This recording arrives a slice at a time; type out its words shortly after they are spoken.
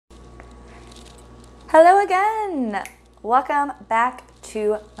Hello again! Welcome back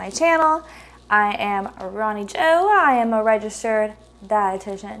to my channel. I am Ronnie Jo. I am a registered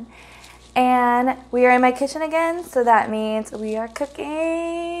dietitian. And we are in my kitchen again, so that means we are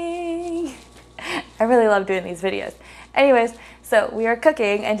cooking. I really love doing these videos. Anyways, so we are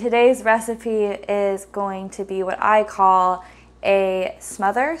cooking, and today's recipe is going to be what I call a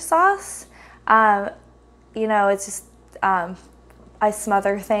smother sauce. You know, it's just, I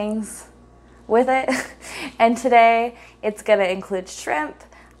smother things with it. And today it's gonna include shrimp.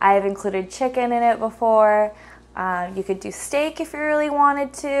 I've included chicken in it before. You could do steak if you really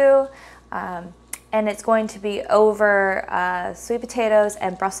wanted to. And it's going to be over sweet potatoes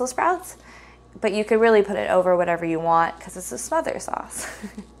and Brussels sprouts. But you could really put it over whatever you want because it's a smother sauce.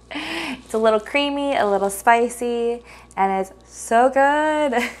 It's a little creamy, a little spicy, and it's so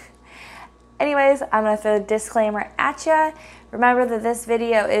good. Anyways, I'm going to throw a disclaimer at you. Remember that this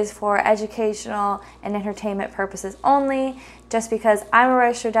video is for educational and entertainment purposes only. Just because I'm a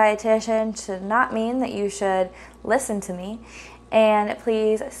registered dietitian should not mean that you should listen to me. And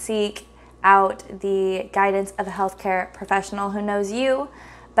please seek out the guidance of a healthcare professional who knows you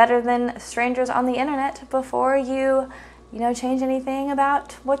better than strangers on the internet before you change anything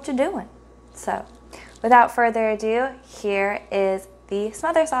about what you're doing. So, without further ado, here is the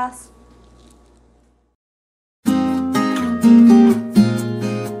smother sauce.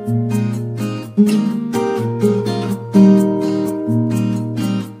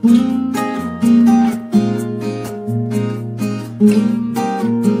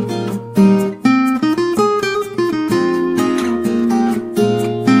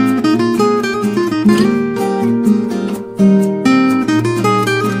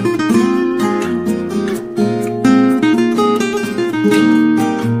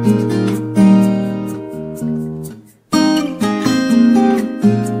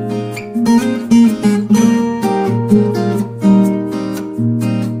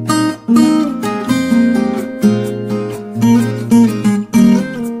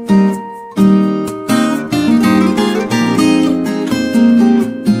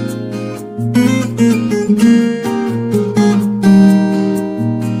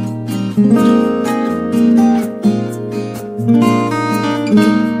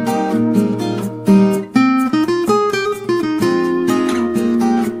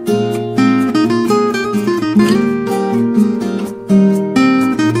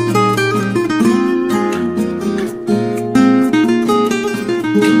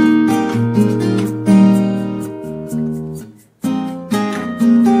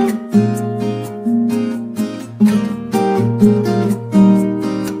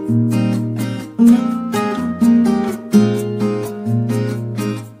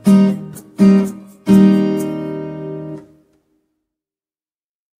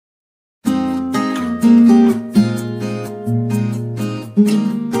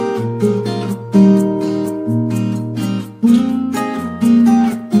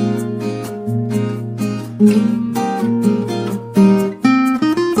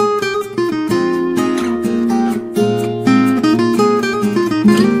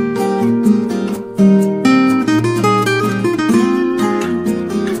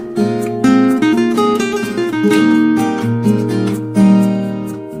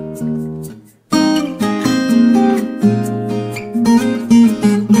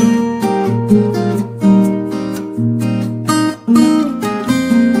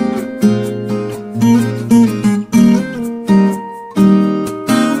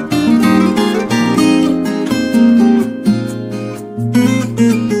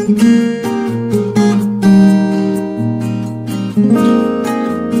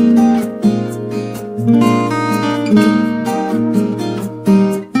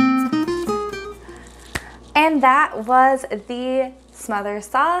 And that was the smother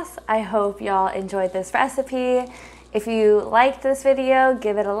sauce. I hope y'all enjoyed this recipe. If you liked this video,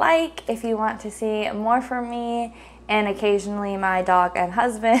 give it a like. If you want to see more from me and occasionally my dog and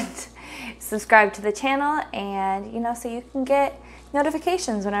husband, subscribe to the channel and so you can get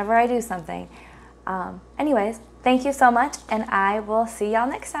notifications whenever I do something. Anyways, thank you so much, and I will see y'all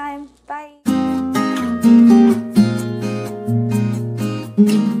next time. Bye.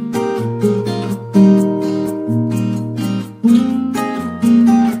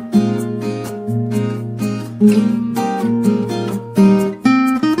 Mm-hmm.